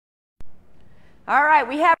All right,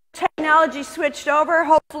 we have technology switched over.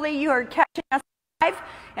 Hopefully you are catching us live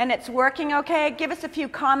and it's working okay. Give us a few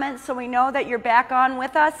comments so we know that you're back on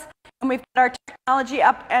with us. And we've got our technology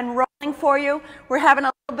up and rolling for you. We're having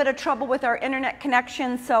a little bit of trouble with our internet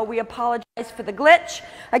connection, so we apologize for the glitch.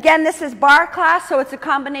 Again, this is Barre class, so it's a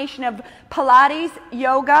combination of Pilates,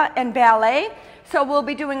 yoga, and ballet. So we'll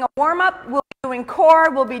be doing a warm-up, we'll be doing core,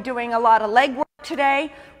 we'll be doing a lot of leg work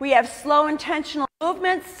today. We have slow, intentional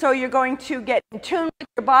movements, so you're going to get in tune with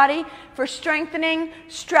your body for strengthening,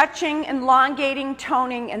 stretching, elongating,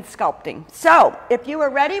 toning, and sculpting. So if you are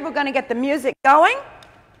ready, we're going to get the music going.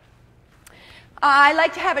 I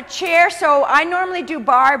like to have a chair, so I normally do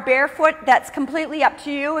barre barefoot. That's completely up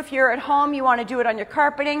to you. If you're at home, you want to do it on your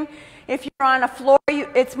carpeting. If you're on a floor,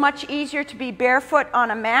 it's much easier to be barefoot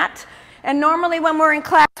on a mat. And normally when we're in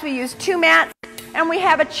class, we use 2 mats, and we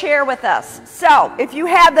have a chair with us. So if you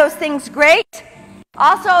have those things, great.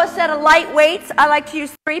 Also a set of light weights. I like to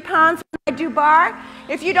use 3 pounds when I do barre.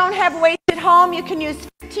 If you don't have weights at home, you can use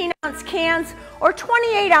 15-ounce cans or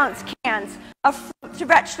 28-ounce cans of fruits or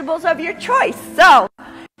vegetables of your choice. So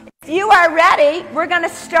if you are ready, we're going to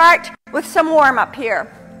start with some warm-up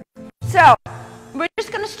here. So we're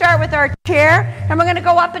just going to start with our chair, and we're going to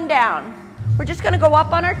go up and down. We're just going to go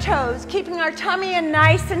up on our toes, keeping our tummy in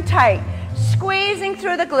nice and tight, squeezing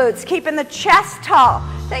through the glutes, keeping the chest tall.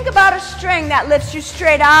 Think about a string that lifts you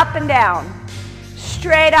straight up and down,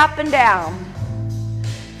 straight up and down.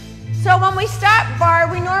 So when we start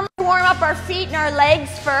barre, we normally warm up our feet and our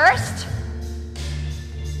legs first.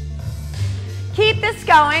 Keep this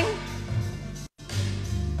going.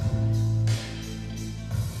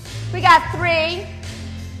 We got 3,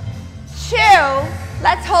 2,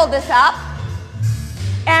 let's hold this up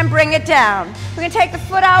and bring it down. We're going to take the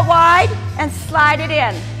foot out wide and slide it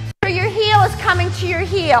in. So your heel is coming to your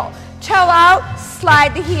heel. Toe out,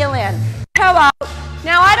 slide the heel in. Toe out.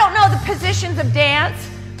 Now I don't know the positions of dance,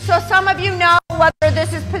 so some of you know whether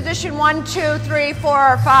this is position 1, 2, 3,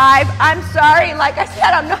 4, or 5. I'm sorry, like I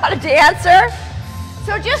said, I'm not a dancer.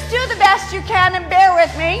 So just do the best you can and bear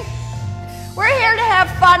with me. We're here to have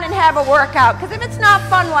fun and have a workout, because if it's not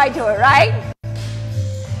fun, why do it, right?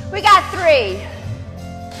 We got 3,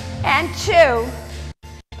 and 2,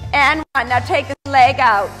 and 1. Now take this leg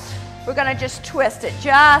out. We're going to just twist it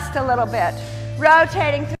just a little bit,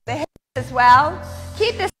 rotating through the hips as well.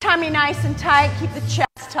 Keep this tummy nice and tight. Keep the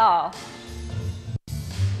chest tall.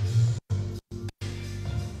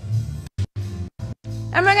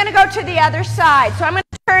 And we're going to go to the other side. So I'm going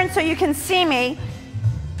to turn so you can see me.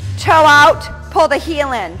 Toe out, pull the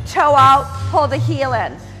heel in. Toe out, pull the heel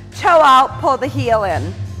in. Toe out, pull the heel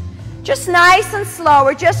in. Just nice and slow.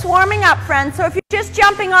 We're just warming up, friends. So if you're just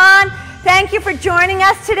jumping on, thank you for joining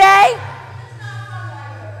us today.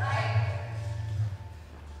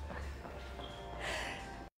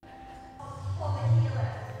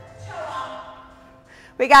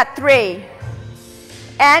 We got 3,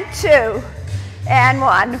 and 2, and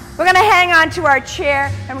 1. We're going to hang on to our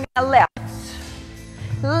chair, and we're going to lift.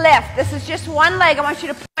 Lift. This is just one leg. I want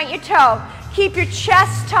you to point your toe. Keep your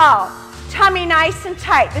chest tall. Tummy nice and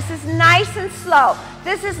tight. This is nice and slow.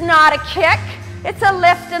 This is not a kick. It's a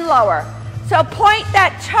lift and lower. So point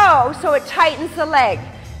that toe so it tightens the leg.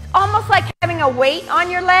 It's almost like having a weight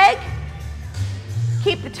on your leg.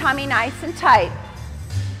 Keep the tummy nice and tight.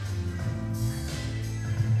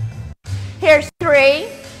 Here's 3,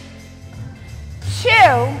 2.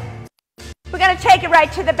 We're going to take it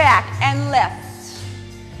right to the back and lift.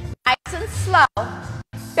 Nice and slow.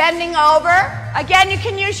 Bending over. Again, you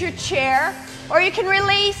can use your chair, or you can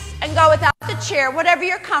release and go without the chair, whatever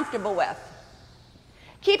you're comfortable with.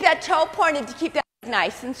 Keep that toe pointed to keep that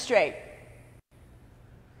nice and straight.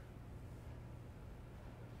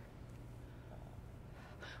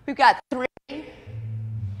 We've got 3, 2.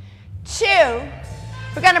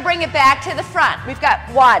 We're going to bring it back to the front. We've got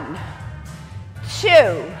 1,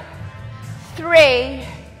 2, 3,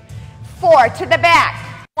 4. To the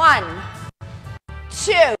back. 1,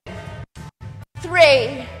 2,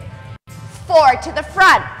 3, 4. To the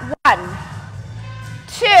front. 1,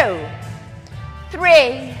 2,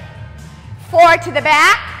 3, 4. To the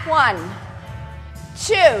back. 1,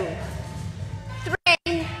 2,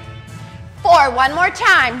 3, 4. One more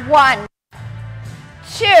time. 1,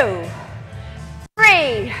 2,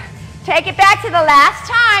 3. Take it back to the last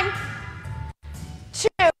time. 2,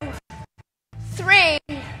 3,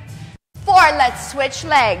 4. Let's switch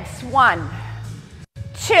legs. 1,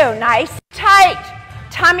 2. Nice, tight.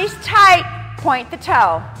 Tummy's tight. Point the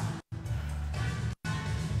toe.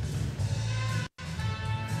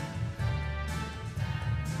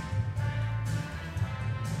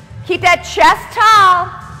 Keep that chest tall.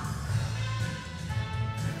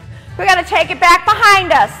 We're going to take it back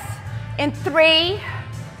behind us in 3,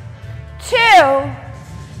 2,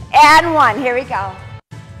 and 1. Here we go.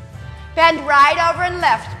 Bend right over and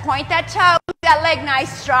lift. Point that toe. Keep that leg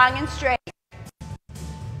nice, strong, and straight.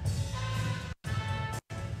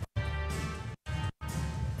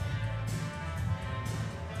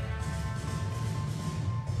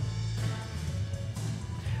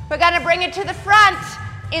 We're going to bring it to the front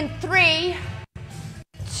in 3,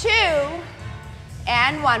 2,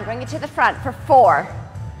 and 1. Bring it to the front for 4,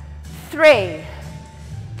 3,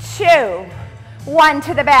 2, 1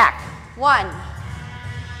 to the back. 1,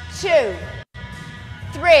 2,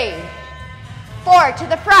 3, 4 to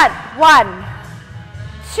the front. 1,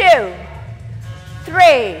 2,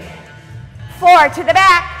 3, 4 to the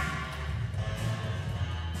back.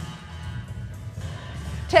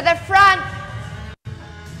 To the front.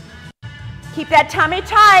 Keep that tummy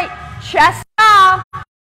tight, chest up.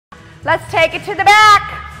 Let's take it to the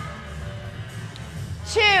back.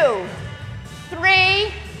 2,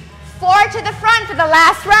 3, 4 to the front for the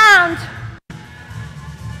last round.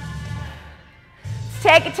 Let's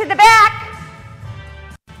take it to the back.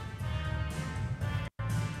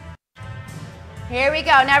 Here we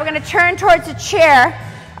go. Now we're going to turn towards the chair.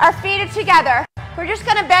 Our feet are together. We're just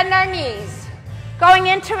going to bend our knees, going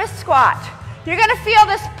into a squat. You're going to feel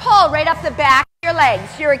this pull right up the back of your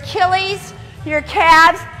legs, your Achilles, your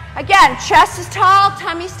calves. Again, chest is tall,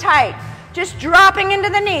 tummy's tight. Just dropping into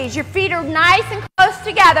the knees. Your feet are nice and close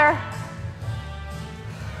together.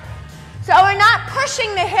 So we're not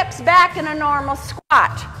pushing the hips back in a normal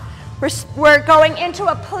squat. We're going into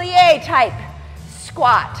a plie type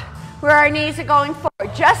squat where our knees are going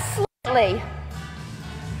forward, just slightly.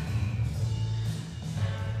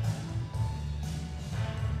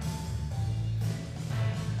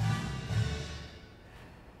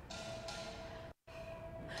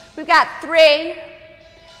 We've got 3,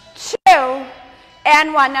 2,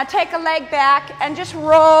 and 1. Now take a leg back and just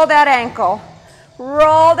roll that ankle.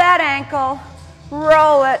 Roll that ankle.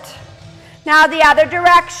 Roll it. Now the other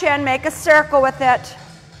direction, make a circle with it.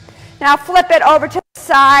 Now flip it over to the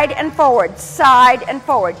side and forward, side and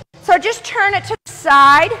forward. So just turn it to the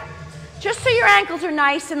side, just so your ankles are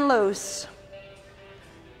nice and loose.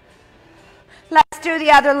 Let's do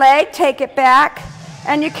the other leg. Take it back,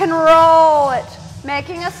 and you can roll it.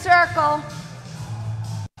 Making a circle.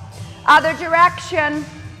 Other direction.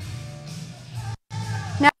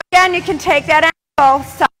 Now again, you can take that ankle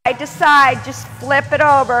side to side. Just flip it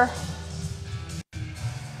over.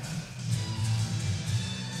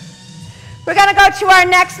 We're going to go to our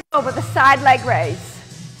next move with a side leg raise.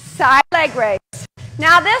 Side leg raise.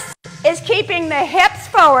 Now this is keeping the hips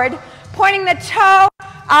forward, pointing the toe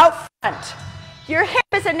out front. Your hip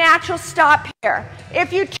is a natural stop here.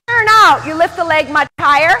 If you turn out, you lift the leg much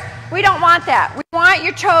higher. We don't want that. We want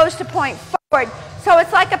your toes to point forward. So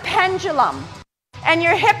it's like a pendulum. And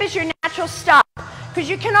your hip is your natural stop because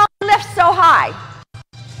you can only lift so high.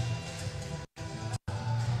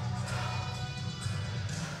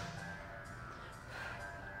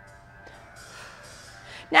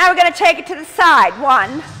 Now we're going to take it to the side.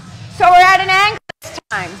 1. So we're at an angle this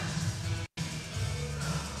time.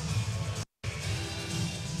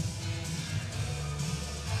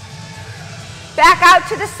 Back out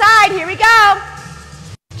to the side. Here we go.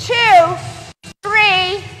 2,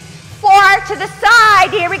 3, 4 to the side.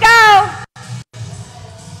 Here we go.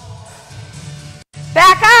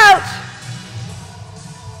 Back out.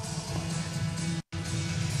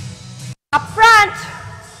 Up front.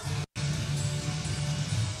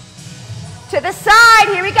 To the side.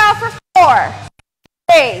 Here we go for 4,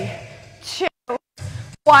 3, 2,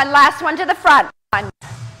 1. Last one to the front. 1,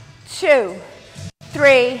 2,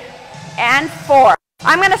 3, and 4.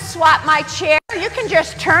 I'm going to swap my chair. You can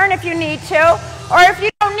just turn if you need to, or if you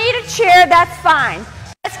don't need a chair, that's fine.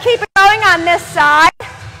 Let's keep it going on this side.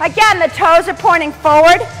 Again, the toes are pointing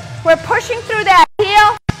forward. We're pushing through that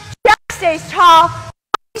heel. Chest stays tall,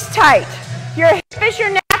 knees tight. Your hip is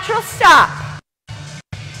your natural stop.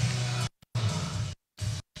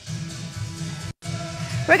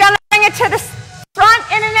 We're going to bring it to the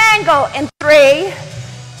front in an angle in 3,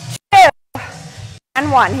 2,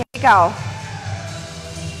 and 1. Here we go.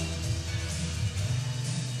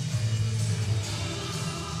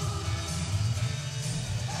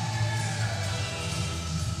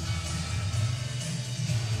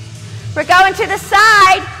 We're going to the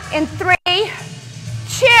side in 3,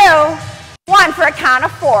 2, 1 for a count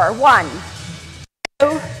of 4. 1,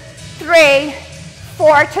 2, 3,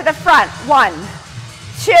 4 to the front. 1,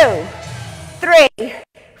 2, 3,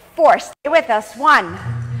 4. Stay with us. 1,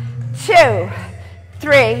 2,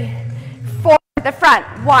 3, 4 to the front.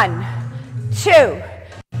 1, 2,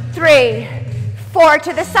 3, 4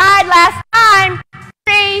 to the side, last time.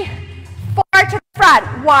 3, 4 to the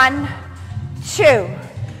front. 1, 2,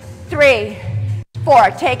 3,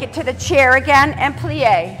 4. Take it to the chair again and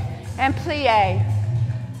plie, and plie.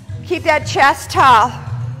 Keep that chest tall.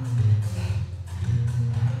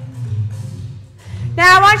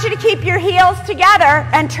 Now I want you to keep your heels together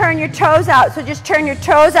and turn your toes out. So just turn your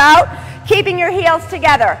toes out, keeping your heels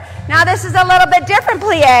together. Now this is a little bit different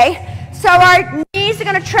plie. So our knees are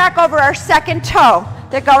going to track over our second toe.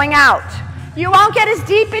 They're going out. You won't get as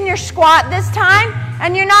deep in your squat this time,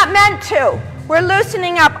 and you're not meant to. We're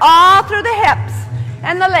loosening up all through the hips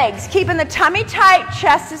and the legs, keeping the tummy tight,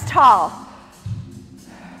 chest is tall.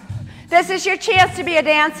 This is your chance to be a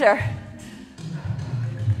dancer.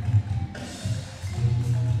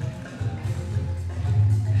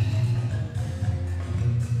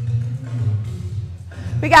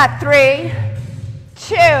 We got 3,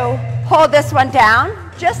 2, hold this one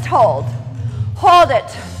down, just hold. Hold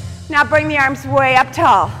it. Now bring the arms way up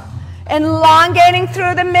tall. Elongating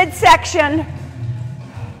through the midsection.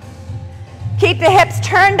 Keep the hips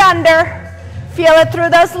turned under. Feel it through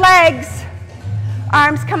those legs.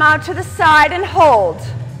 Arms come out to the side and hold.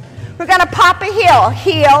 We're going to pop a heel.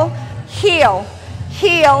 Heel, heel,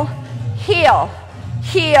 heel, heel,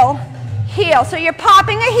 heel, heel. So you're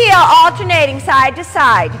popping a heel, alternating side to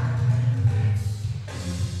side.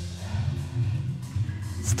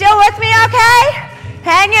 Still with me, okay?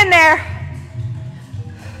 Hang in there.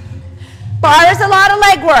 Bar is a lot of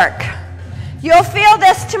leg work. You'll feel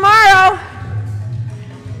this tomorrow.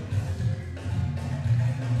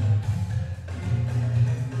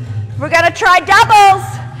 We're going to try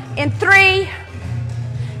doubles in 3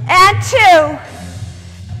 and 2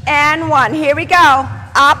 and 1. Here we go.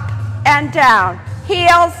 Up and down.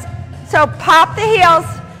 Heels. So pop the heels.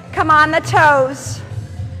 Come on the toes.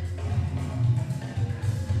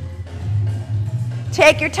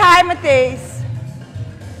 Take your time with these.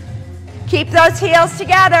 Keep those heels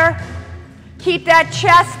together. Keep that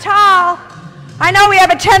chest tall. I know we have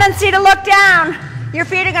a tendency to look down. Your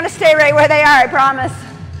feet are going to stay right where they are, I promise.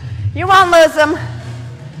 You won't lose them.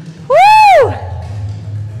 Woo!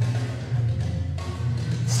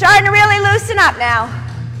 Starting to really loosen up now.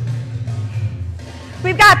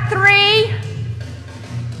 We've got 3,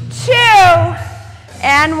 2,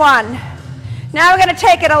 and 1. Now we're going to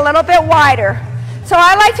take it a little bit wider. So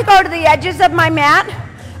I like to go to the edges of my mat.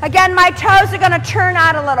 Again, my toes are going to turn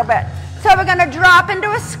out a little bit. So we're going to drop into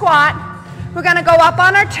a squat. We're going to go up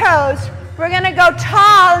on our toes. We're going to go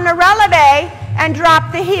tall in a releve and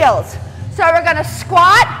drop the heels. So we're going to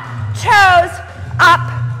squat, toes, up,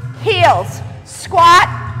 heels. Squat,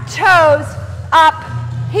 toes, up,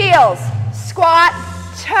 heels. Squat,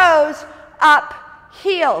 toes, up,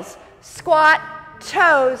 heels. Squat,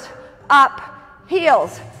 toes, up,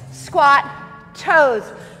 heels. Squat, toes,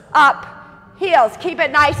 up, heels. Keep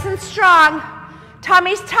it nice and strong.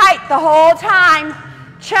 Tummy's tight the whole time.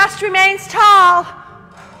 Chest remains tall.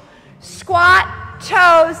 Squat,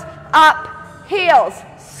 toes, up, heels.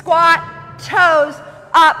 Squat, toes,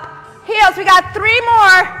 up, heels. We got 3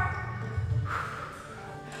 more.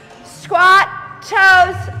 Squat,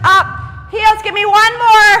 toes, up, heels. Give me 1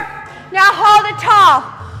 more. Now hold it tall.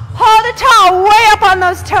 Hold it tall, way up on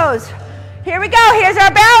those toes. Here we go. Here's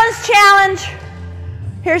our balance challenge.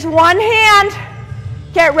 Here's one hand.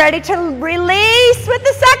 Get ready to release with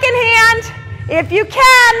the second hand. If you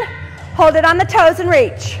can, hold it on the toes and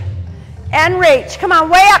reach. And reach. Come on,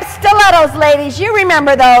 way up. Stilettos, ladies. You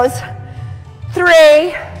remember those.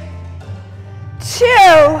 3, 2,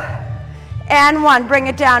 and 1. Bring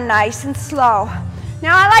it down nice and slow.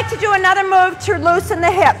 Now I like to do another move to loosen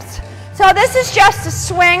the hips. So this is just a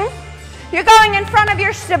swing. You're going in front of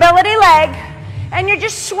your stability leg, and you're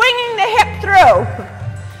just swinging the hip through.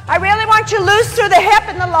 I really want you loose through the hip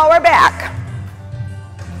and the lower back.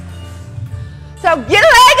 So get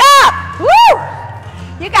a leg up.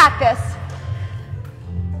 Woo! You got this.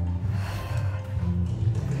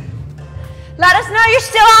 Let us know you're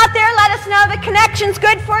still out there. Let us know the connection's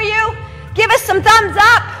good for you. Give us some thumbs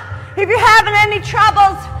up. If you're having any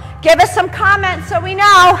troubles, give us some comments so we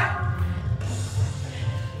know.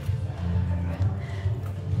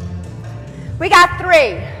 We got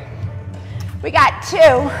 3. We got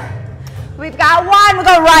 2. We've got 1. We'll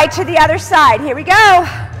go right to the other side. Here we go.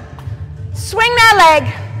 Swing that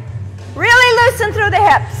leg. Really loosen through the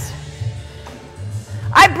hips.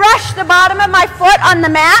 I brush the bottom of my foot on the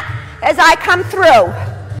mat as I come through,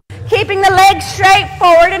 keeping the legs straight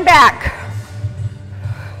forward and back.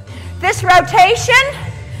 This rotation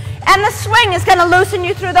and the swing is going to loosen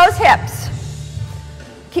you through those hips.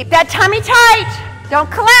 Keep that tummy tight. Don't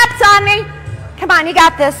collapse on me. Come on, you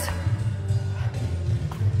got this.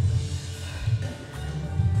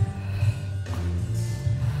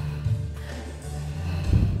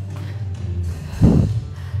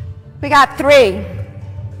 We got 3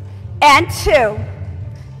 and 2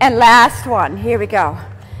 and last one. Here we go. All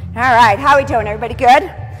right, how are we doing? Everybody good?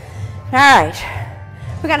 All right.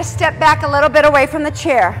 We're going to step back a little bit away from the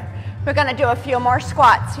chair. We're going to do a few more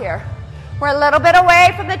squats here. We're a little bit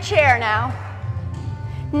away from the chair now.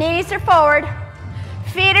 Knees are forward.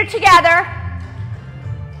 Feet are together.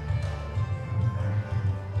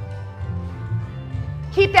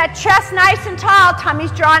 Keep that chest nice and tall.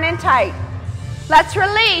 Tummy's drawn in tight. Let's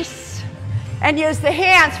release and use the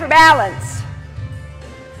hands for balance.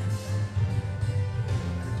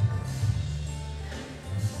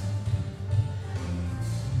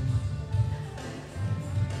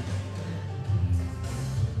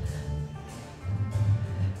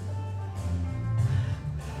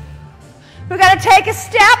 We're going to take a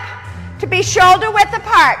step to be shoulder width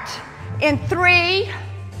apart in 3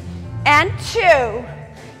 and 2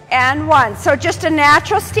 and 1. So just a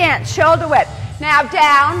natural stance, shoulder width. Now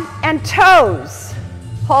down and toes.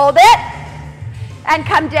 Hold it and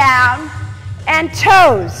come down and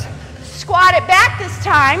toes. Squat it back this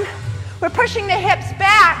time. We're pushing the hips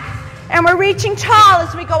back and we're reaching tall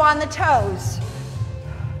as we go on the toes.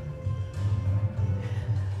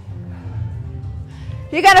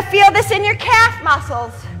 You're going to feel this in your calf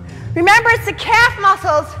muscles. Remember, it's the calf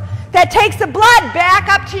muscles that takes the blood back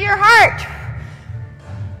up to your heart.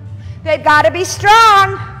 They've got to be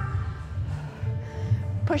strong.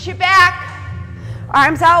 Push it back.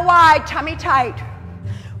 Arms out wide, tummy tight.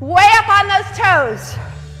 Way up on those toes.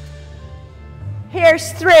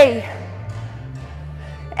 Here's 3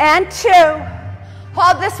 and 2.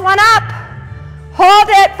 Hold this one up. Hold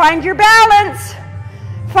it. Find your balance.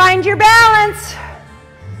 Find your balance.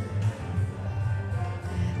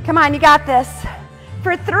 Come on, you got this.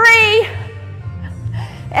 For 3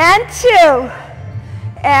 and 2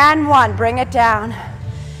 and 1. Bring it down.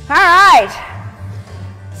 All right.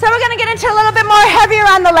 So we're going to get into a little bit more heavier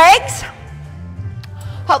on the legs.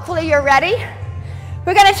 Hopefully you're ready.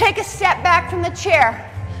 We're going to take a step back from the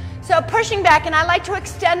chair. So pushing back, and I like to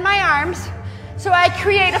extend my arms so I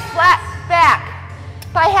create a flat back.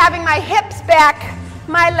 By having my hips back,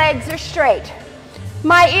 my legs are straight.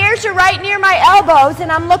 My ears are right near my elbows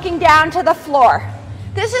and I'm looking down to the floor.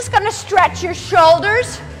 This is going to stretch your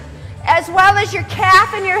shoulders as well as your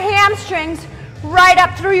calf and your hamstrings right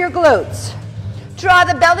up through your glutes. Draw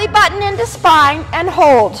the belly button into spine and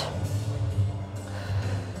hold.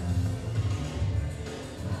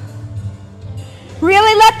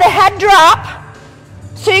 Really let the head drop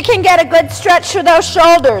so you can get a good stretch through those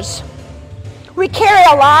shoulders. We carry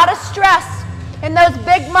a lot of stress in those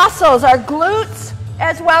big muscles, our glutes,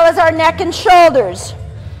 as well as our neck and shoulders.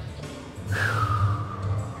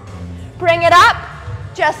 Bring it up,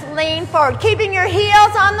 just lean forward. Keeping your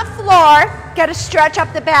heels on the floor, get a stretch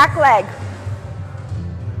up the back leg.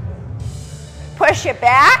 Push it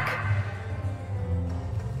back.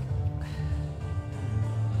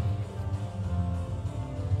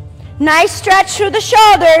 Nice stretch through the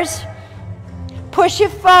shoulders. Push it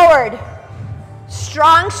forward.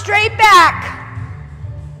 Strong straight back.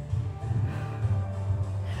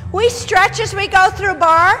 We stretch as we go through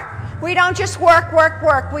bar. We don't just work, work,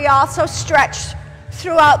 work. We also stretch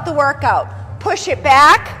throughout the workout. Push it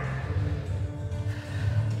back.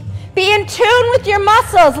 Be in tune with your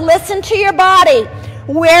muscles. Listen to your body.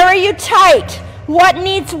 Where are you tight? What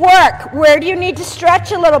needs work? Where do you need to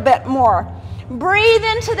stretch a little bit more? Breathe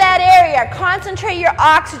into that area. Concentrate your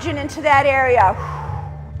oxygen into that area.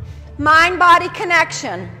 Mind-body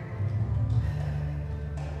connection.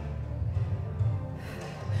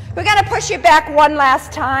 We're going to push it back one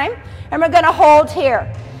last time, and we're going to hold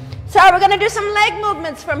here. So we're going to do some leg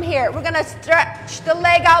movements from here. We're going to stretch the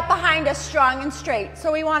leg out behind us strong and straight.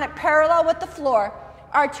 So we want it parallel with the floor.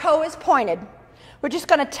 Our toe is pointed. We're just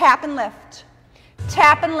going to tap and lift.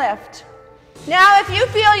 Tap and lift. Now if you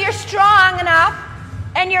feel you're strong enough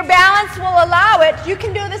and your balance will allow it, you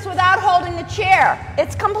can do this without holding the chair.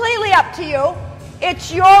 It's completely up to you.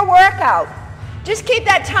 It's your workout. Just keep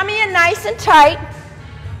that tummy in nice and tight.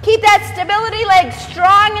 Keep that stability leg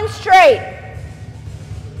strong and straight.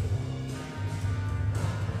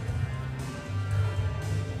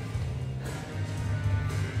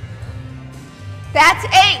 That's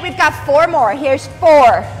 8. We've got 4 more. Here's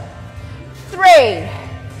 4, 3,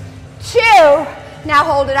 2. Now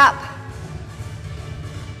hold it up.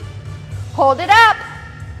 Hold it up.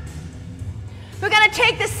 We're going to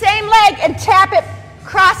take the same leg and tap it,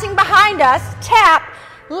 crossing behind us. Tap,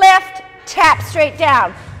 lift, tap straight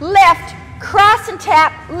down. Lift, cross and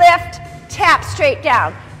tap, lift, tap, straight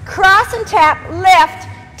down. Cross and tap, lift,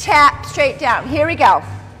 tap, straight down. Here we go.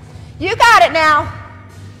 You got it now.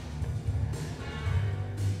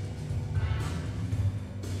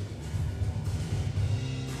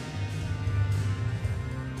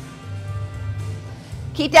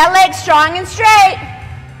 Keep that leg strong and straight.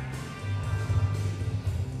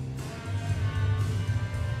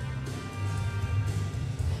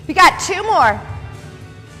 We got 2 more.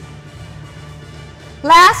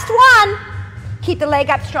 Last one. Keep the leg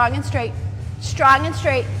up strong and straight. Strong and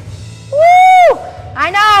straight. Woo!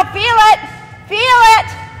 I know, feel it. Feel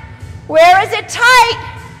it. Where is it tight?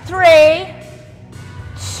 3,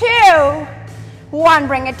 2, 1.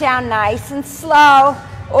 Bring it down nice and slow.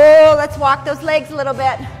 Oh, let's walk those legs a little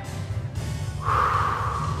bit.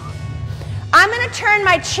 I'm going to turn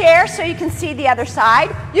my chair so you can see the other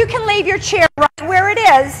side. You can leave your chair right where it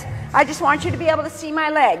is. I just want you to be able to see my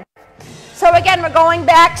leg. So again, we're going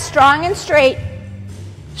back strong and straight.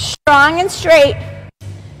 Strong and straight.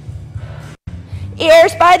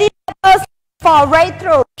 Ears by the elbows, fall right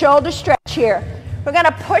through. Shoulder stretch here. We're going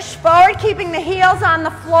to push forward, keeping the heels on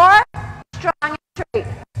the floor. Strong and straight.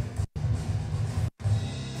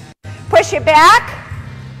 Push it back.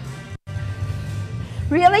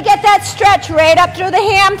 Really get that stretch right up through the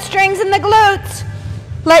hamstrings and the glutes.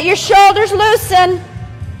 Let your shoulders loosen.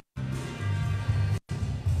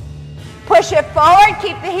 Push it forward,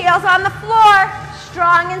 keep the heels on the floor.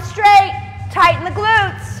 Strong and straight. Tighten the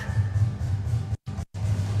glutes.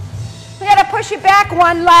 We got to push it back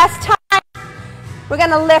one last time. We're going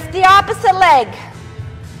to lift the opposite leg.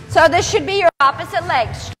 So this should be your opposite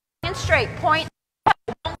leg. Strong and straight. Point.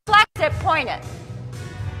 Don't flex it, point it.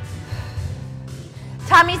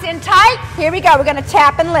 Tummy's in tight. Here we go. We're going to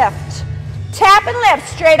tap and lift. Tap and lift,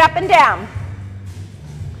 straight up and down.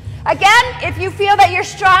 Again, if you feel that you're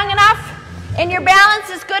strong enough and your balance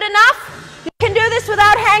is good enough, you can do this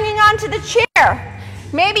without hanging onto the chair.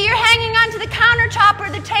 Maybe you're hanging onto the countertop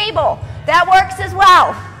or the table. That works as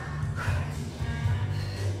well.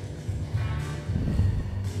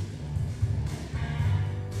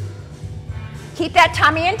 Keep that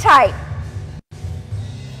tummy in tight.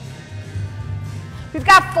 We've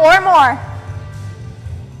got 4 more.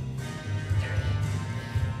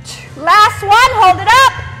 3, 2. Last one, hold it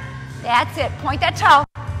up. That's it, point that toe.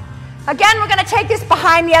 Again, we're going to take this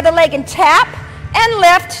behind the other leg and tap and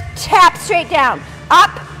lift, tap straight down. Up,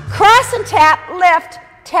 cross and tap, lift,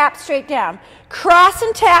 tap straight down. Cross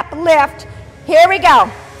and tap, lift. Here we go.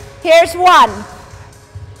 Here's 1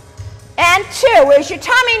 and 2. Where's your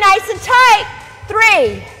tummy? Nice and tight.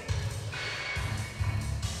 3. 5.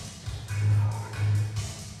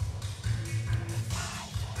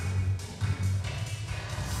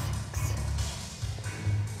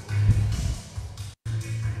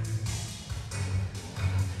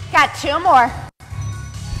 Got 2 more.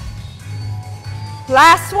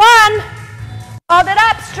 Last one. Hold it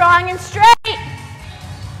up, strong and straight.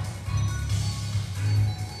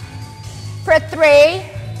 For 3,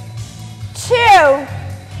 2,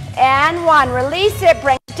 and 1. Release it,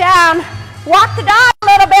 bring it down. Walk the dog a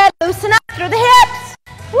little bit, loosen up through the hips.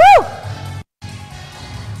 Woo!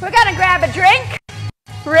 We're gonna grab a drink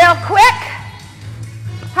real quick.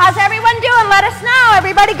 How's everyone doing? Let us know.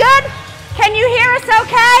 Everybody good? Can you hear us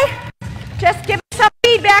okay? Just give us some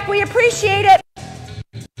feedback. We appreciate it.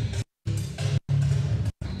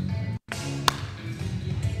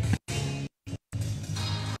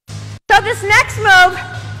 So this next move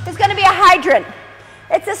is going to be a hydrant.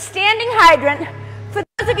 It's a standing hydrant. For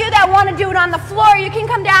those of you that want to do it on the floor, you can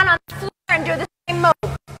come down on the floor and do the same move.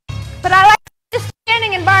 But I like just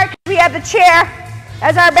standing in bar because we have the chair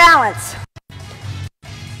as our balance.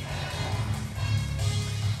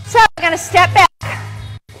 So we're going to step back,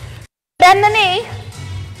 bend the knee,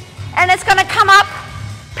 and it's going to come up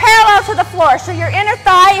parallel to the floor. So your inner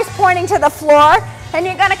thigh is pointing to the floor, and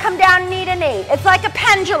you're going to come down knee to knee. It's like a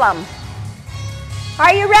pendulum.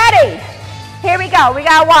 Are you ready? Here we go. We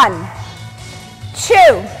got 1,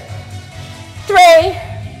 2, 3,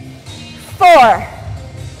 4,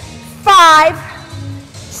 5,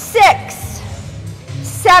 6,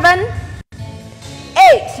 7,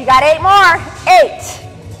 8. You got 8 more. 8,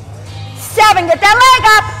 7. Get that leg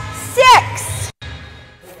up. 6,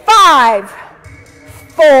 5,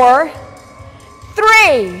 4,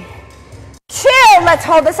 3, 2. Let's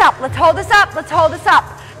hold this up. Let's hold this up. Let's hold this up.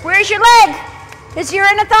 Where's your leg? Is your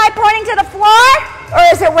inner thigh pointing to the floor, or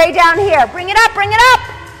is it way down here? Bring it up, bring it up.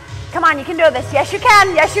 Come on, you can do this. Yes, you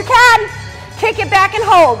can. Yes, you can. Kick it back and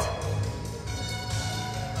hold.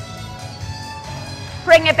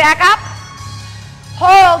 Bring it back up.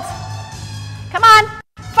 Hold. Come on.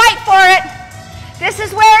 Fight for it. This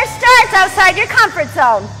is where it starts, outside your comfort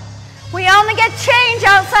zone. We only get change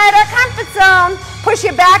outside our comfort zone. Push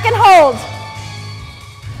it back and hold.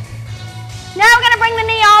 Now we're going to bring the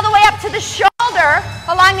knee all the way up to the shoulder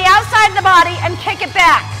along the outside of the body and kick it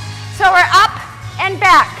back. So we're up and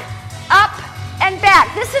back, up and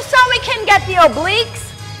back. This is so we can get the obliques.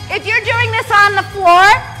 If you're doing this on the floor,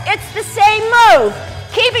 it's the same move.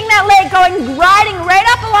 Keeping that leg going, riding right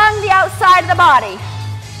up along the outside of the body.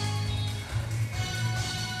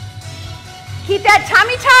 Keep that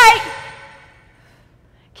tummy tight.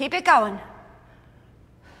 Keep it going.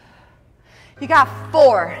 You got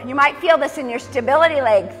 4. You might feel this in your stability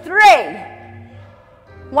leg. 3.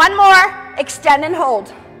 1 more. Extend and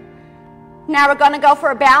hold. Now we're going to go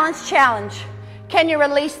for a balance challenge. Can you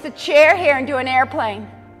release the chair here and do an airplane?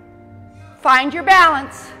 Find your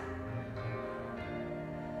balance.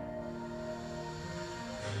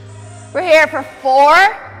 We're here for 4,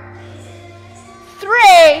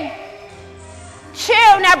 3, 2.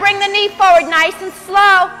 Now bring the knee forward nice and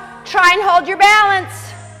slow. Try and hold your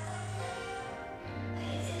balance.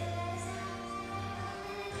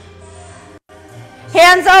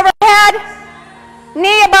 Hands overhead,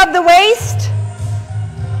 knee above the waist.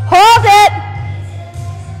 Hold it.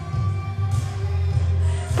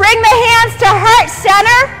 Bring the hands to heart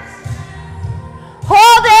center.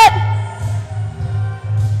 Hold it.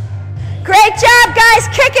 Great job, guys.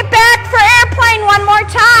 Kick it back for airplane one more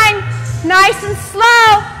time. Nice and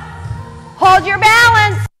slow. Hold your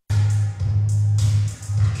balance.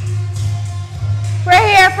 We're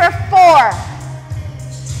here for 4,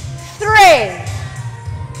 3,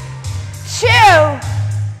 2,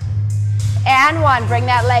 and 1. Bring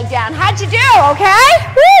that leg down. How'd you do? Okay?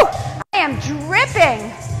 Woo! I am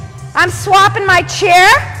dripping. I'm swapping my chair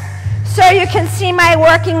so you can see my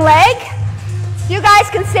working leg. You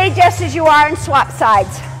guys can stay just as you are and swap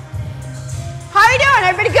sides. How are you doing?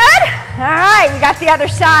 Everybody good? All right, we got the other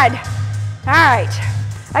side. All right.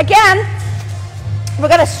 Again, we're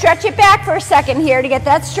going to stretch it back for a second here to get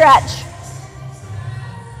that stretch.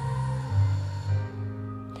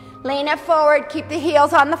 Lean it forward, keep the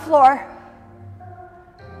heels on the floor.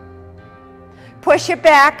 Push it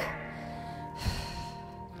back.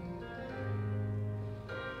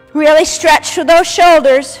 Really stretch through those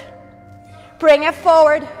shoulders. Bring it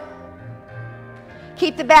forward.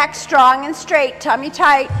 Keep the back strong and straight, tummy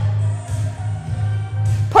tight.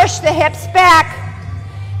 Push the hips back.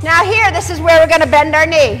 Now here, this is where we're going to bend our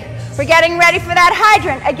knee. We're getting ready for that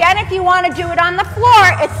hydrant. Again, if you want to do it on the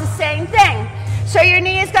floor, it's the same thing. So your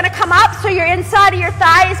knee is going to come up, so your inside of your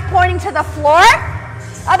thigh is pointing to the floor.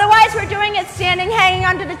 Otherwise, we're doing it standing, hanging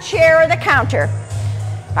onto the chair or the counter.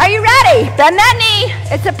 Are you ready? Bend that knee.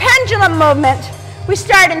 It's a pendulum movement. We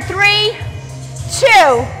start in 3,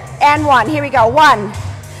 2, and 1. Here we go. 1.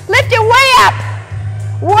 Lift it way up.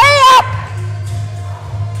 Way up.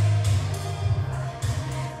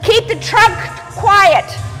 Keep the trunk quiet.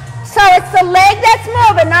 So it's the leg that's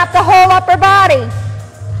moving, not the whole upper body.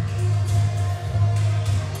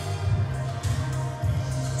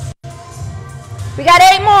 We got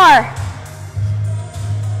 8 more.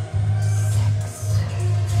 6.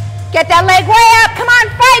 Get that leg way up. Come on,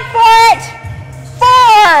 fight for it.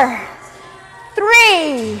 4,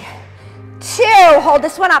 3, 2. Hold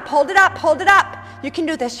this one up. Hold it up. Hold it up. You can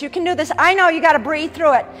do this. You can do this. I know you got to breathe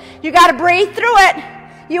through it. You got to breathe through it.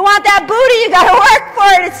 You want that booty, you got to work for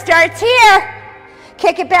it. It starts here.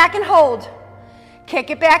 Kick it back and hold. Kick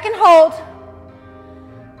it back and hold.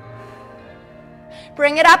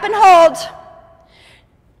 Bring it up and hold.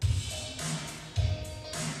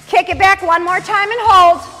 Kick it back one more time and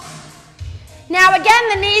hold. Now again,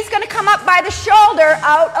 the knee's going to come up by the shoulder,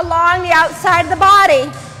 out along the outside of the body,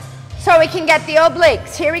 so we can get the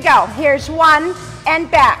obliques. Here we go. Here's 1 and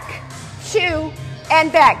back, 2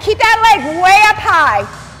 and back. Keep that leg way up high.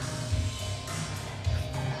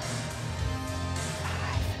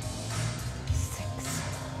 5, 6.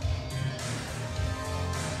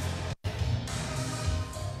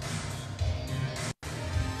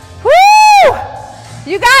 Woo!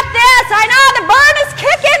 You got this. I know the burn is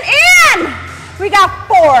kicking in. We got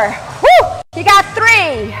 4. Woo! You got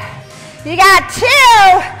 3. You got 2.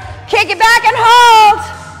 Kick it back and hold.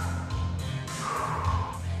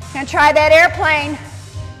 Gonna try that airplane.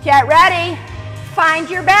 Get ready. Find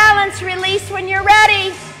your balance. Release when you're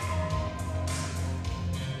ready.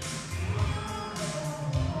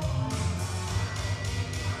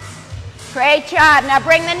 Great job. Now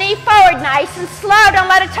bring the knee forward nice and slow. Don't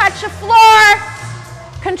let it touch the floor.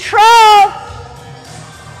 Control.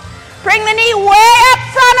 Bring the knee way up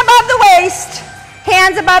front above the waist.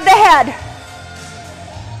 Hands above the head.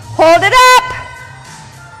 Hold it up.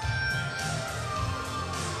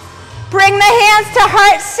 Bring the hands to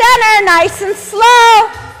heart center, nice and slow.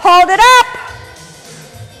 Hold it up.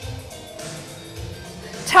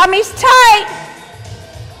 Tummy's tight.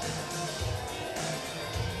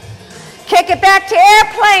 Kick it back to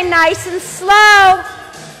airplane, nice and slow.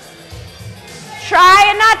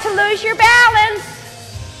 Try not to lose your balance.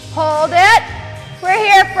 Hold it. We're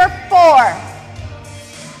here for 4,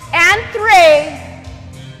 and 3,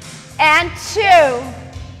 and 2,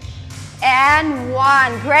 and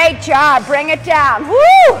 1. Great job. Bring it down.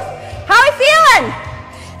 Woo! How are we feeling?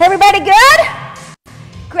 Everybody good?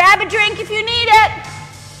 Grab a drink if you need it.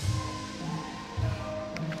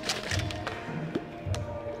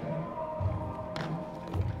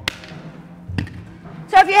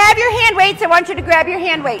 So if you have your hand weights, I want you to grab your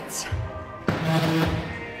hand weights.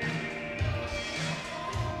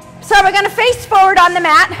 So we're going to face forward on the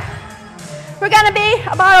mat. We're going to be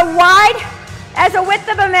about as wide as a width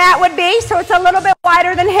of a mat would be, so it's a little bit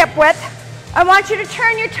wider than hip width. I want you to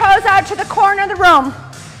turn your toes out to the corner of the room.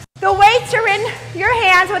 The weights are in your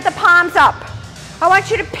hands with the palms up. I want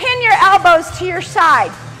you to pin your elbows to your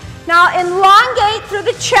side. Now elongate through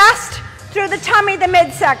the chest, through the tummy, the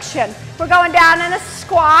midsection. We're going down in a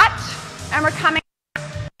squat, and we're coming.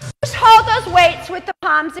 Just hold those weights with the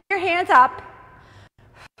palms of your hands up.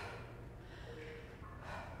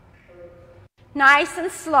 Nice and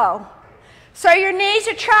slow. So your knees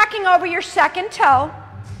are tracking over your second toe.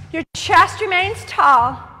 Your chest remains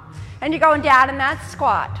tall, and you're going down in that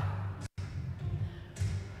squat.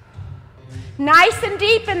 Nice and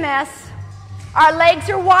deep in this. Our legs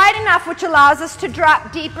are wide enough, which allows us to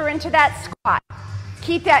drop deeper into that squat.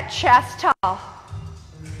 Keep that chest tall.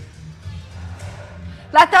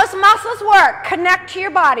 Let those muscles work. Connect to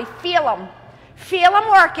your body. Feel them. Feel them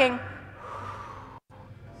working.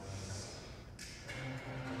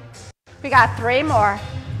 We got 3 more.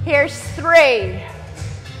 Here's 3.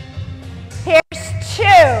 Here's 2.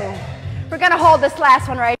 We're going to hold this last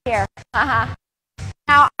one right here.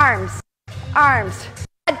 Now arms. Arms.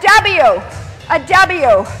 A W. A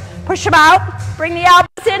W. Push them out. Bring the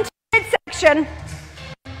elbows into the midsection.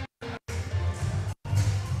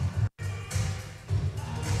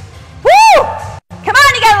 Woo! Come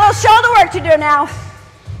on, you got a little shoulder work to do now.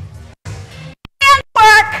 Hand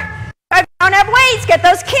work. If you don't have weights, get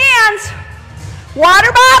those cans.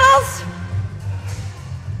 Water bottles.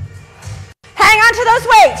 Hang on to those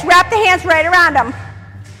weights. Wrap the hands right around them.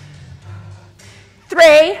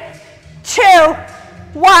 3, 2,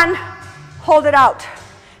 1. Hold it out.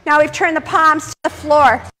 Now we've turned the palms to the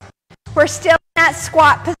floor. We're still in that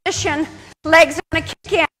squat position. Legs are going to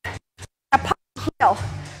kick in. A palm heel.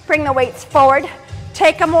 Bring the weights forward.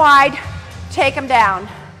 Take them wide. Take them down.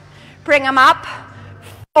 Bring them up,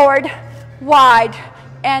 forward, wide,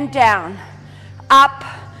 and down. Up,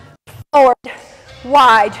 forward,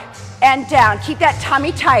 wide, and down. Keep that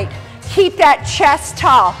tummy tight. Keep that chest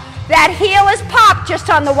tall. That heel is popped just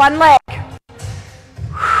on the one leg.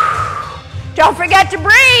 Don't forget to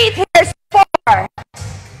breathe. Here's 4.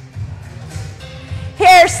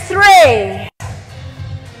 Here's 3.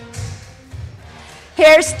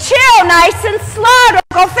 Here's 2. Nice and slow. Don't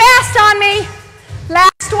go fast on me.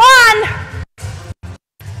 Last one.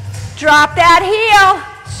 Drop that heel.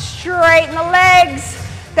 Straighten the legs.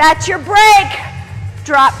 That's your break.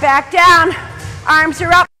 Drop back down. Arms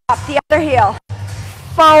are up. Up the other heel.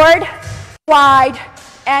 Forward, wide,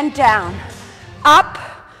 and down. Up,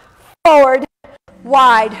 forward,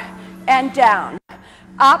 wide, and down.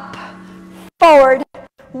 Up, forward,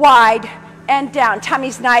 wide, and down.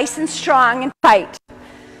 Tummy's nice and strong and tight.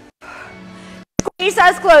 Squeeze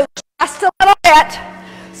those glutes just a little bit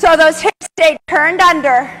so those hips stay turned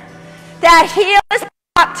under. That heel is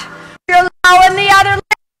popped. You're low in the other leg.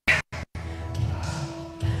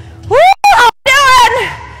 Woo! I'm doing.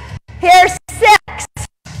 Here's 6.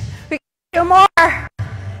 We got 2 more.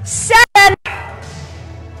 7.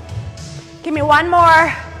 Give me 1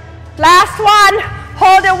 more. Last one.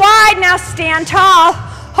 Hold it wide. Now stand tall.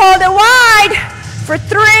 Hold it wide for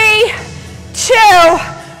 3,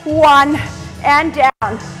 2, 1, and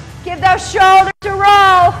down. Give those shoulders a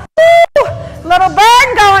roll. Woo! Little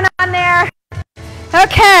burn going on there.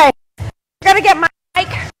 Okay. I'm going to get my mic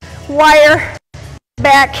wire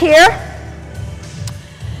back here.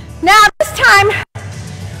 Now this time,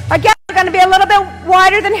 again, we're going to be a little bit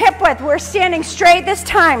wider than hip width. We're standing straight this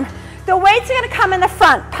time. The weights are going to come in the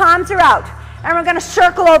front. Palms are out. And we're going to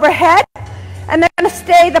circle overhead. And they're going to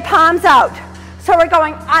stay the palms out. So we're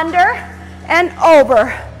going under and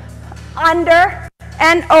over. Under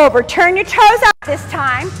and over. Turn your toes out this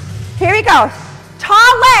time. Here we go.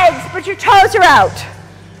 Tall legs, but your toes are out.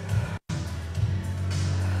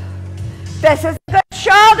 This is a good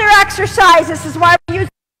shoulder exercise. This is why we use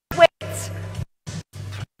weights.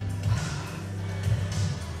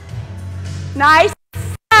 Nice.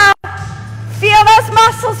 Feel those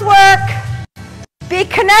muscles work. Be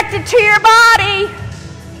connected to your body.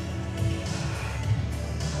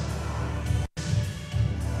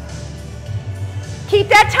 Keep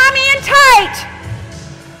that tummy in tight.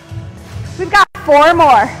 We've got 4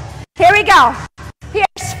 more. Here we go.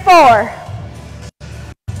 Here's 4.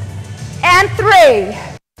 And 3.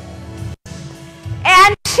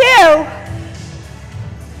 And 2.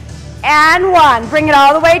 And 1. Bring it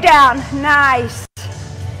all the way down. Nice.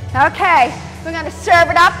 Okay, we're going to serve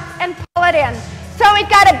it up and pull it in. So we've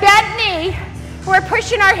got a bent knee. We're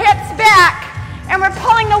pushing our hips back, and we're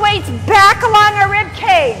pulling the weights back along our rib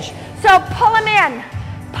cage. So pull them in.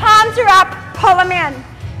 Palms are up, pull them in.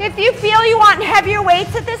 If you feel you want heavier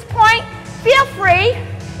weights at this point, feel free.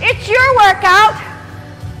 It's your workout.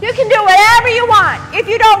 You can do whatever you want. If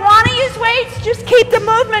you don't want to use weights, just keep the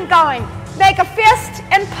movement going. Make a fist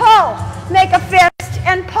and pull. Make a fist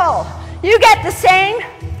and pull. You get the same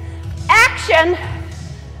action.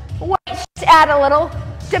 Weights just add a little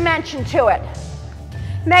dimension to it,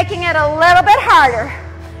 making it a little bit harder.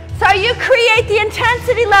 So you create the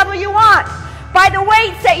intensity level you want by the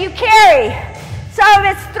weights that you carry. So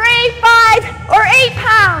if it's 3, 5, or 8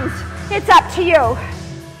 pounds, it's up to you.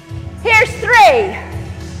 Here's 3,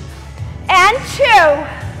 and 2,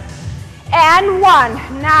 and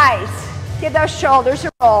 1. Nice. Give those shoulders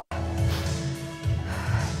a roll.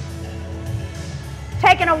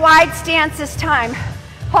 Taking a wide stance this time.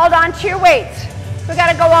 Hold on to your weights. We've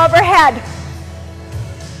got to go overhead.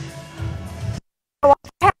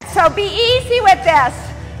 So be easy with this,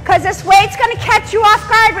 because this weight's going to catch you off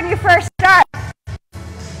guard when you first start.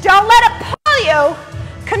 Don't let it pull you.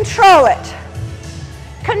 Control it.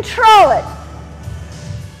 Control it.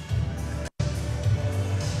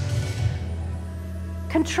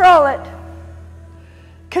 Control it.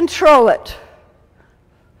 Control it.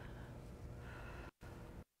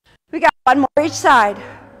 We got 1 more each side.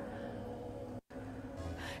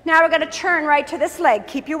 Now we're going to turn right to this leg.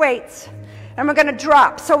 Keep your weights. And we're going to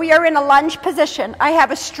drop. So we are in a lunge position. I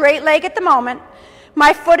have a straight leg at the moment.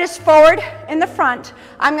 My foot is forward in the front.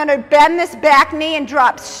 I'm going to bend this back knee and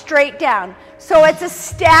drop straight down. So it's a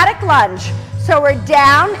static lunge. So we're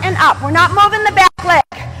down and up. We're not moving the back leg.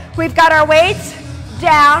 We've got our weights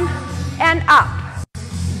down and up.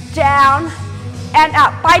 Down and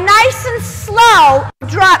up. By nice and slow,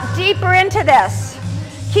 drop deeper into this.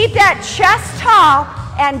 Keep that chest tall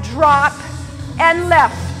and drop and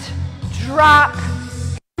lift. Drop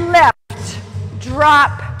and lift.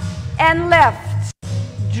 Drop and lift.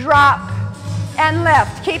 Drop and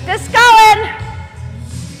lift. Keep this going.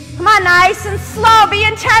 Come on, nice and slow. Be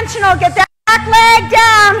intentional. Get that back leg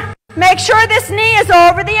down. Make sure this knee is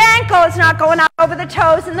over the ankle. It's not going out over the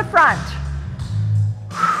toes in the front.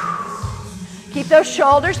 Keep those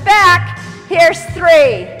shoulders back. Here's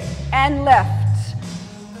 3 and lift.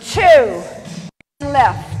 2 and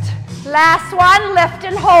lift. Last one, lift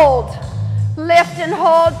and hold. Lift and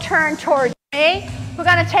hold, turn towards me. We're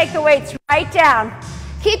going to take the weights right down.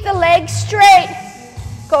 Keep the legs straight.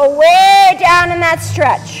 Go way down in that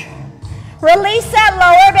stretch. Release that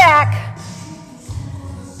lower back.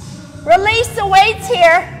 Release the weights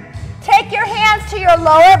here. Take your hands to your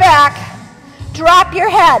lower back. Drop your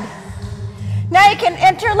head. Now you can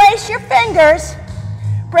interlace your fingers.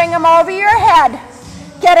 Bring them over your head.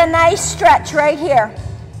 Get a nice stretch right here.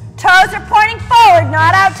 Toes are pointing forward,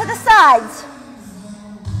 not out to the sides.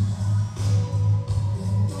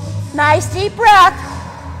 Nice deep breath.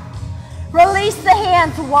 Release the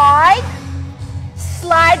hands wide.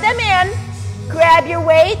 Slide them in. Grab your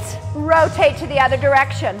weights. Rotate to the other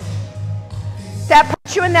direction. That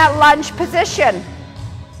puts you in that lunge position.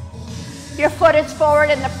 Your foot is forward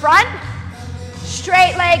in the front.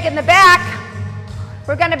 Straight leg in the back.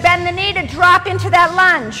 We're going to bend the knee to drop into that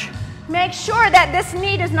lunge. Make sure that this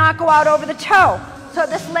knee does not go out over the toe. So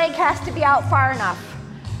this leg has to be out far enough.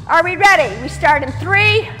 Are we ready? We start in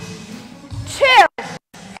 3, 2,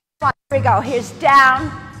 1. Here we go. Here's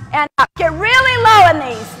down and up. Get really low in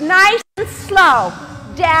these. Nice and slow.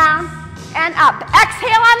 Down and up.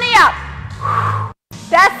 Exhale on the up.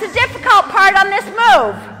 That's the difficult part on this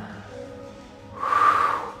move.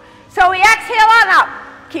 So we exhale on up.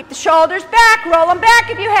 Keep the shoulders back. Roll them back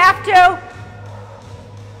if you have to.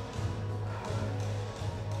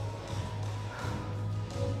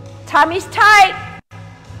 Tummy's tight.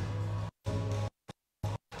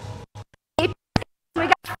 We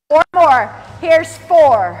got 4 more. Here's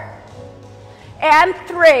 4. And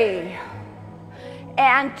 3.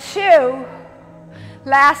 And 2.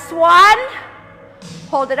 Last one.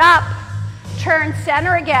 Hold it up. Turn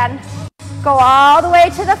center again. Go all the way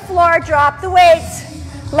to the floor. Drop the weights.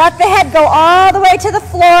 Let the head go all the way to the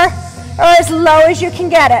floor or as low as you can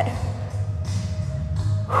get it.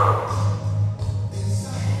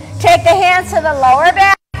 Take the hands to the lower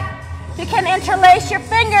back. You can interlace your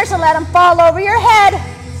fingers and let them fall over your head.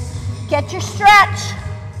 Get your stretch.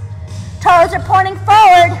 Toes are pointing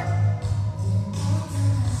forward.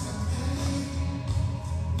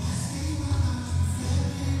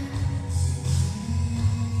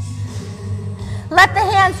 Let the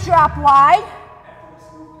hands drop wide.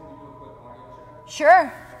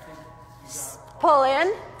 Sure. Pull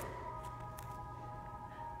in.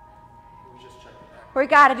 We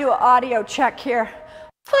got to do an audio check here.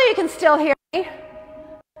 Hopefully you can still hear me.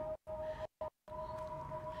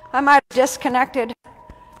 I might have disconnected.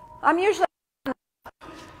 I'm usually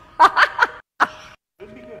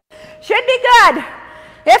should be good.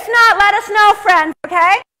 If not, let us know, friends,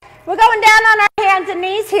 okay? We're going down on our hands and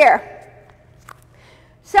knees here.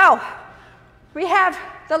 So, we have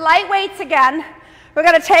the light weights again. We're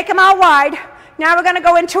going to take them out wide. Now we're going to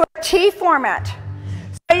go into a T format.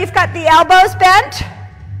 So you've got the elbows bent,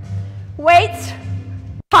 weights,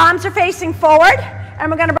 palms are facing forward, and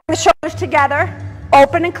we're going to bring the shoulders together,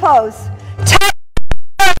 open and close.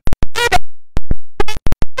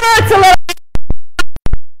 It's a little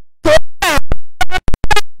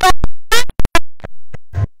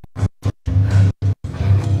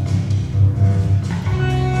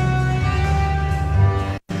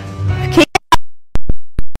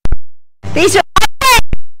these are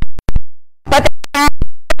but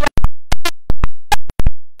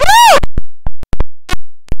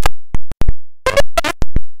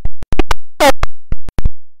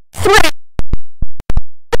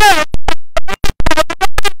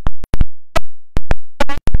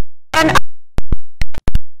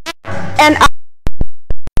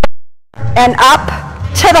and up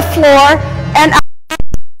to the floor and up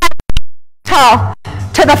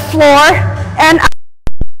to the floor and up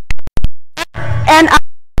and up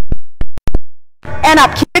and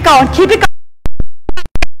up. Keep it going. Keep it going.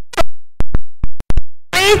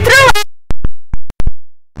 Breathe through it.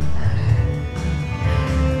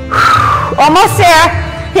 Almost there.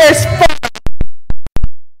 Here's 4,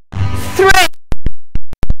 3,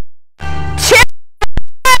 2.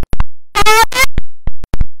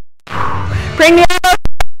 Bring the elbows.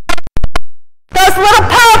 Those little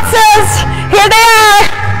pulses. Here they are.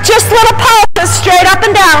 Just little pulses. Straight up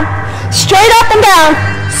and down. Straight up and down.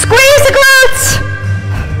 Squeeze the glutes.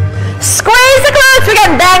 Squeeze the glutes. We're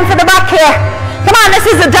getting bang for the buck here. Come on, this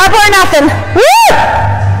is a double or nothing. Woo!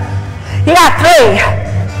 You got 3.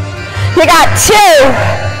 You got 2.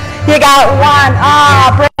 You got 1.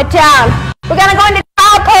 Oh, bring it down. We're going to go into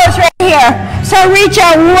cow pose right here. So reach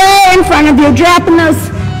out way in front of you, dropping those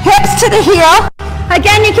hips to the heel.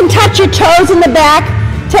 Again, you can touch your toes in the back,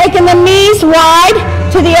 taking the knees wide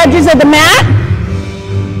to the edges of the mat.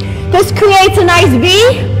 This creates a nice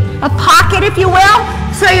V, a pocket if you will,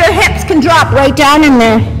 so your hips can drop right down in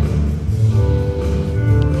there.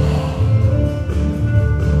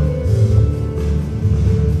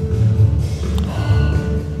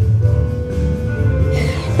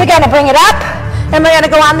 We're going to bring it up, and we're going to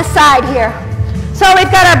go on the side here. So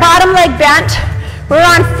we've got our bottom leg bent. We're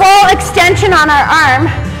on full extension on our arm.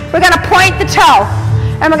 We're going to point the toe,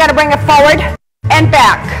 and we're going to bring it forward and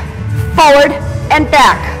back, forward and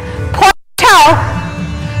back. Point the toe,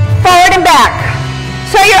 forward and back.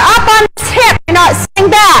 So you're up on this hip, you're not sitting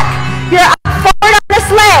back. You're up forward on this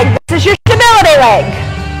leg. This is your stability leg.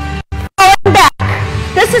 Forward and back.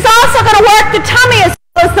 This is also going to work the tummy as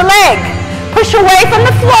well as the leg. Push away from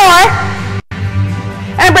the floor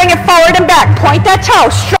and bring it forward and back. Point that toe,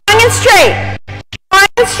 strong and straight. Strong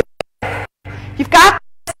and straight. You've got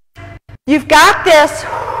this. You've got this.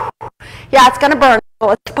 Yeah, it's going to burn.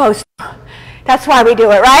 Well, it's supposed to. That's why we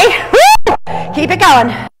do it, right? Woo! Keep it going.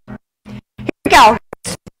 Here we go.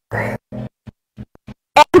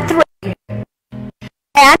 And 3.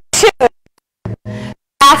 And 2.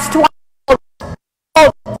 Last one.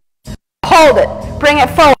 Hold it. Hold it. Bring it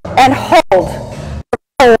forward and hold.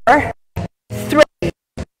 4, 3,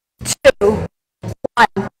 2, 1.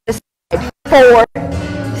 This side. 4,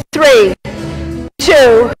 3,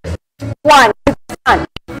 2, 1.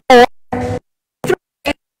 4, 3,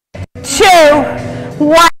 2,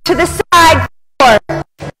 1. To the side. 4,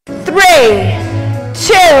 3,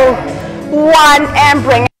 2, 1. And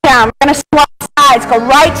bring it down. We're going to swap sides. Go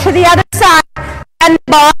right to the other side. And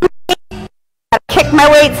bottom. Kick my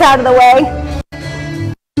weights out of the way.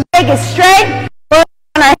 Leg is straight. We're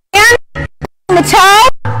on our hand. On the toe.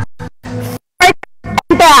 Forward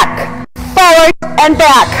and back. Forward and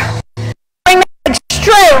back. Bring that leg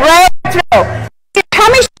straight right through. Your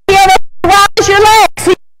tummy should feel this as well as your legs. So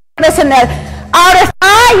you feel this in the outer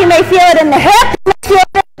thigh, you may feel it in the hip, you may feel it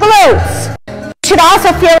in the glutes. You should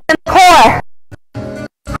also feel it in the core.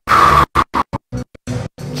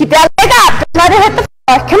 Keep that leg up, don't let it hit the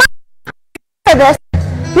floor. Come on. For this.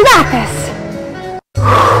 You got this.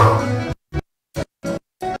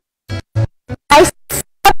 Nice,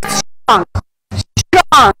 strong,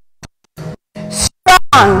 strong,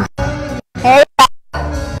 strong. There you go.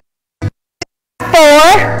 4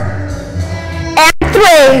 and 3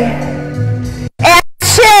 and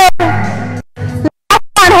 2. Last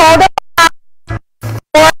one, hold it up.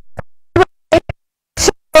 4, 3,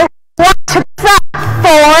 2, 1 to the front.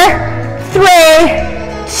 4, 3,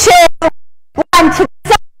 2, 1 to the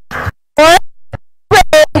front. 4,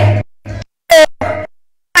 3, 2,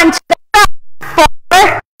 1 to the front.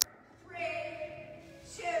 4, 3,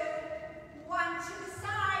 2, 1 to the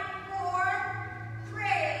side. 4, 3,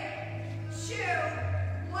 2,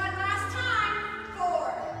 1 last time.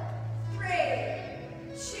 4, 3,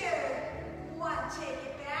 2, 1. Take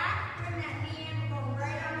it back. Bring that knee in. Go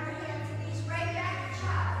right on your hands and knees. Right back to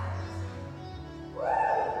child. Woo!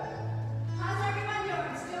 How's everyone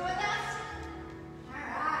doing? Still with us? All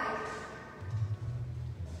right.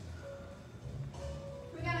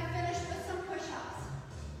 We're going to finish with some push-ups.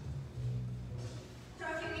 So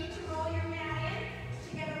if you need to roll your mat in to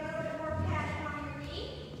get a little bit more padding on your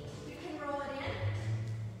knee, you can roll it in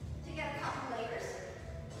to get a couple layers.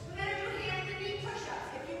 We're going to do hand and knee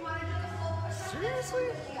push-ups. If you want to do the full push-up, that's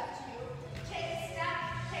completely up to you. Take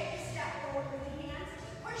a step forward with the hands.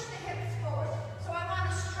 Push the hips forward. So I want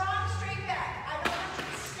a strong straight back. I don't want you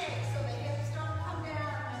to snake so the hips don't come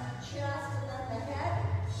down and the chest and then the head.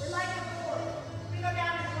 We're like a board. We go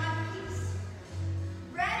down in one piece.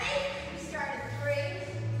 Ready? We start at 3,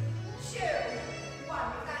 2, 1.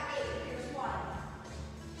 We've got 8. Here's 1,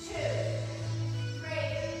 2, 3,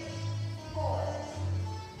 4,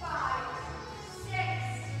 5, 6,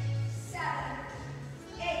 7,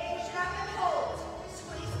 8. Push it up and hold.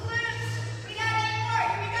 Squeeze glutes. We got 8 more.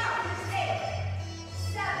 Here we go. Here's 8,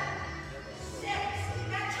 7, 6. We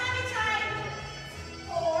got tummy time.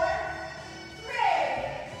 4, 3,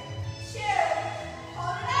 2.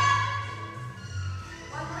 Hold it up.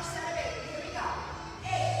 One more set of 8. Here we go.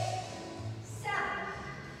 8, 7,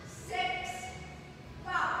 6,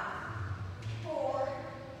 5, 4,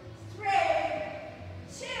 3,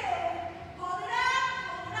 2. Hold it up.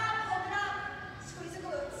 Hold it up. Hold it up. Squeeze the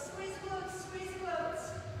glutes. Squeeze the glutes. Squeeze the glutes.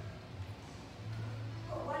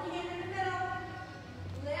 Put one hand in the middle.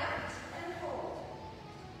 Lift and hold.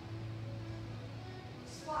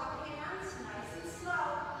 Swap hands. Nice and slow.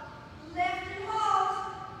 Lift and hold.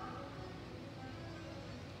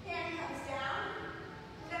 Hand comes down.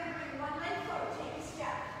 We're going to bring one leg forward. Take a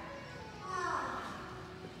step.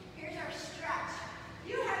 Here's our stretch.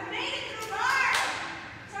 You have made it through bar.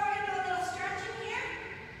 So we're going to do a little stretching here.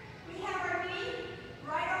 We have our knee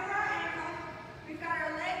right over our ankle. We've got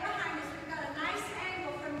our leg behind us. We've got a nice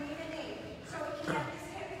angle from knee to knee. So we can get this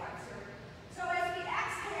hip flexor. So as we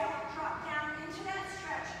exhale, drop down into that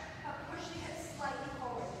stretch, but push the hips slightly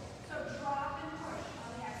forward. So drop and push on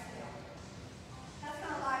the exhale. That's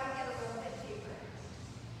going to allow you to get a little bit deeper.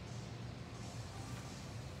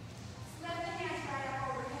 Lift the hands right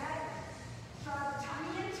up overhead. Draw the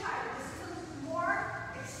tummy in tight. This is a more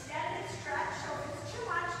extended stretch, so if it's too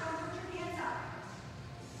much, don't put your hands up.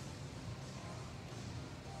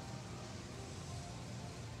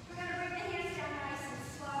 We're going to bring the hands down nice and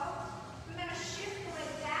slow. We're going to shift the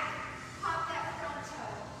leg back, pop that front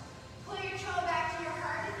toe. Pull your toe back to your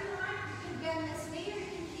heart if you want. You can bend this knee or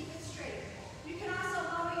you can keep it straight. You can also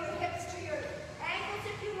lower your hips to your ankles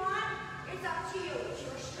if you want. It's up to you. It's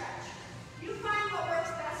your stretch. You find what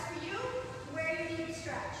works best for you, where you need to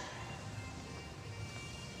stretch.